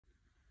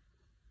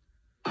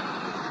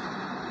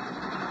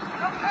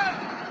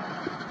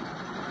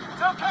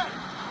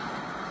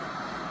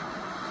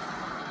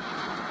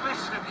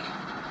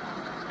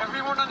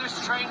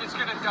train is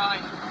gonna die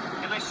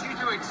unless you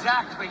do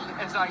exactly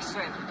as I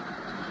said.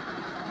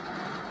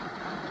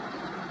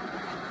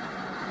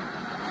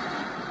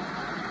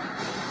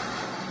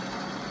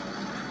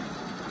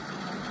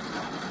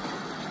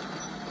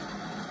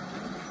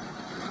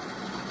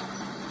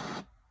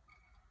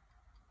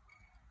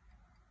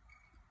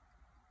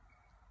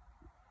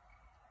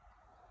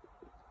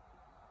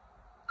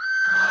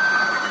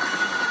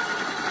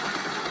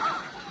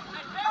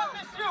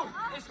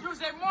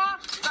 Excusez-moi,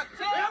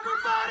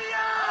 everybody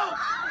out!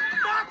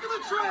 Back of the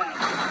train!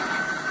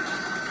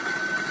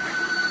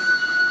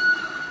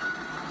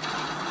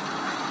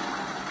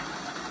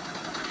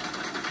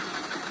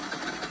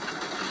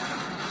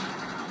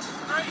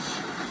 Grace!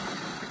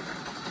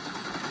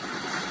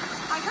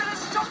 I gotta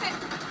stop it!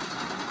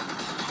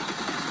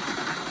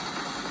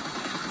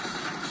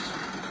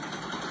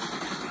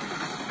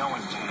 No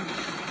one can.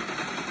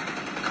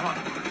 Come on.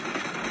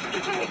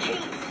 Give me the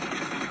keys.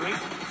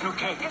 Grace, it's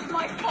okay. It's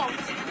my fault.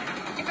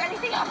 If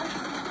anything happens...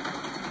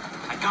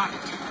 I got it.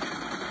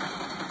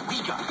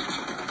 We got it.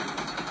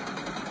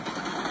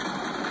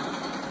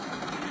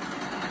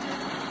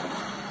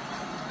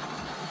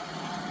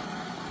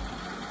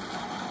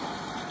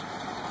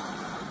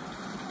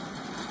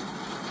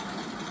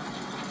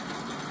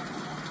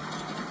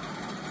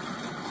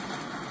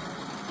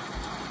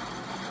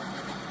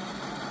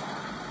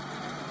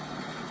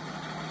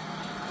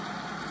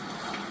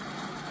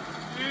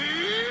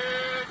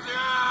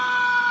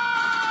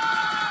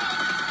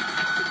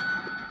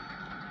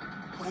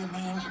 What do you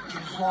mean you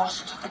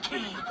lost the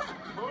key?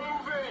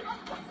 Move it!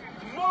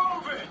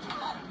 Move it!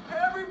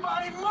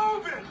 Everybody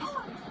move it!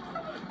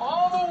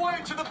 All the way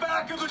to the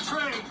back of the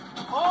train!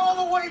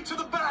 All the way to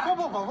the back!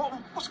 Whoa.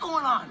 What's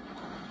going on?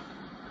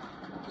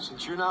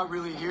 Since you're not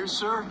really here,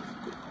 sir,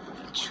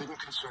 it shouldn't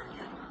concern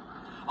you.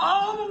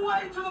 All the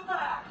way to the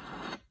back!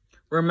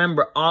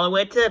 Remember, all the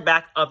way to the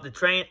back of the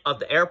train, of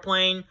the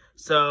airplane.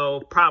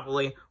 So,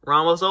 probably, we're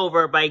almost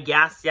over by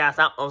Gas. That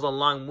was a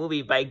long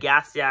movie by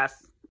Gas.